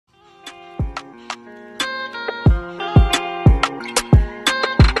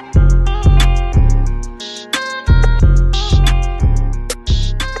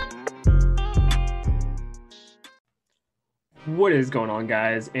What is going on,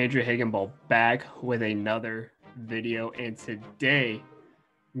 guys? Drew Hagenbaugh back with another video, and today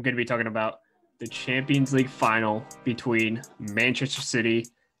I'm going to be talking about the Champions League final between Manchester City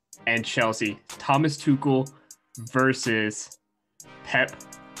and Chelsea. Thomas Tuchel versus Pep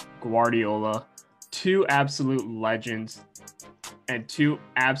Guardiola. Two absolute legends and two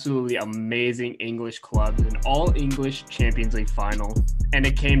absolutely amazing English clubs, an all-English Champions League final. And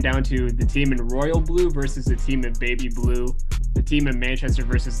it came down to the team in royal blue versus the team in baby blue, the team in Manchester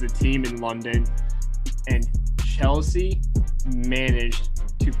versus the team in London. And Chelsea managed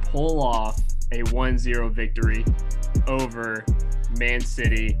to pull off a 1-0 victory over Man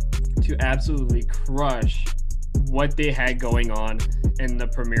City to absolutely crush what they had going on in the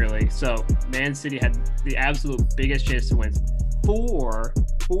Premier League. So Man City had the absolute biggest chance to win four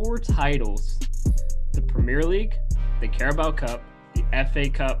titles: the Premier League, the Carabao Cup, the FA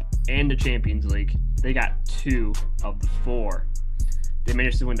Cup, and the Champions League. They got 2 of the 4. They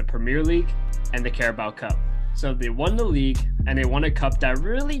managed to win the Premier League and the Carabao Cup. So they won the league and they won a cup that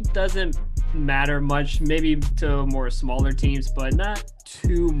really doesn't matter much, maybe to more smaller teams, but not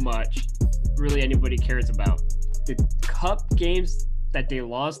too much really anybody cares about. The cup games that they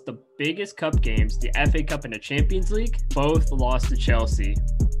lost, the biggest cup games, the FA Cup and the Champions League, both lost to Chelsea.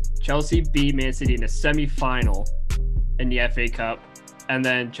 Chelsea beat Man City in the semi-final in the FA Cup, and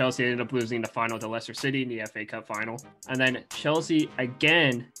then Chelsea ended up losing the final to Leicester City in the FA Cup final. And then Chelsea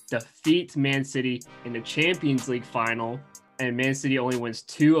again defeats Man City in the Champions League final, and Man City only wins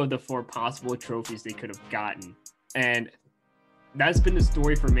 2 of the 4 possible trophies they could have gotten. And that's been the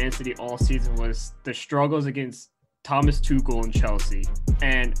story for Man City all season, was the struggles against Thomas Tuchel and Chelsea.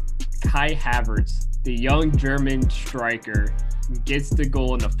 And Kai Havertz, the young German striker, gets the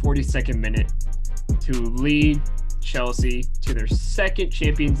goal in the 42nd minute to lead Chelsea to their second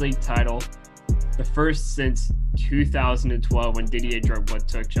Champions League title, the first since 2012 when Didier Drogba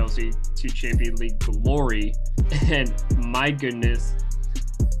took Chelsea to Champions League glory. And my goodness,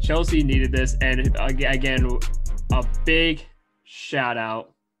 Chelsea needed this. And again, a big shout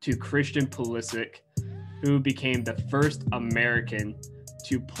out to Christian Pullisic, who became the first American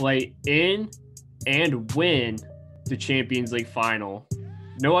to play in and win the Champions League final.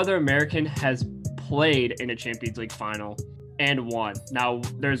 No other American has played in a Champions League final and won. Now,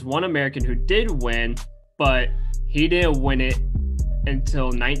 there's one American who did win, but he didn't win it until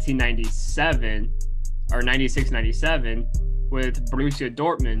 1997 or 96-97 with Borussia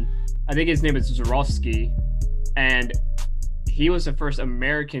Dortmund. I think his name is Zorowski, and he was the first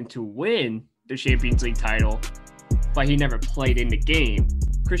American to win the Champions League title, but he never played in the game.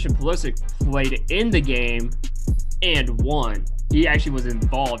 Christian Pullisic played in the game and won. He actually was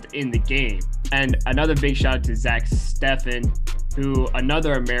involved in the game. And another big shout out to Zach Steffen, who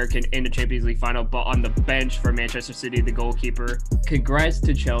another American in the Champions League final, but on the bench for Manchester City, the goalkeeper. Congrats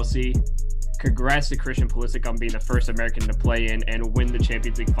to Chelsea. Congrats to Christian Pullisic on being the first American to play in and win the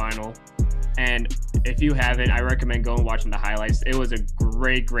Champions League final. And if you haven't, I recommend going and watching the highlights. It was a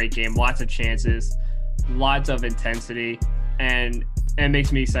great game. Lots of chances, lots of intensity, and it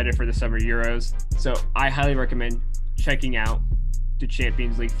makes me excited for the Summer Euros. So I highly recommend checking out the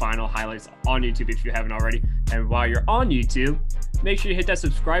Champions League final highlights on YouTube if you haven't already. And while you're on YouTube, make sure you hit that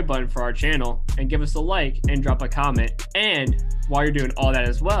subscribe button for our channel and give us a like and drop a comment. And while you're doing all that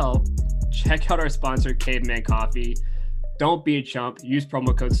as well, check out our sponsor, Caveman Coffee. Don't be a chump. Use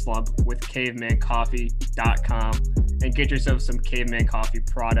promo code SLUMP with cavemancoffee.com and get yourself some Caveman Coffee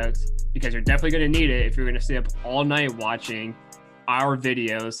products, because you're definitely going to need it if you're going to stay up all night watching our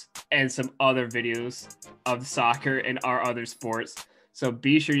videos and some other videos of soccer and our other sports. So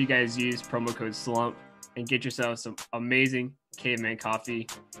be sure you guys use promo code SLUMP and get yourself some amazing Caveman Coffee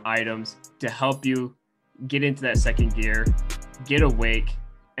items to help you get into that second gear, get awake,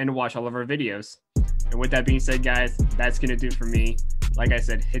 and watch all of our videos. And with that being said, guys, that's going to do for me. Like I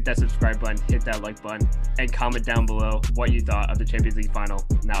said, hit that subscribe button, hit that like button, and comment down below what you thought of the Champions League final.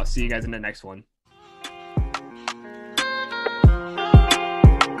 Now, see you guys in the next one.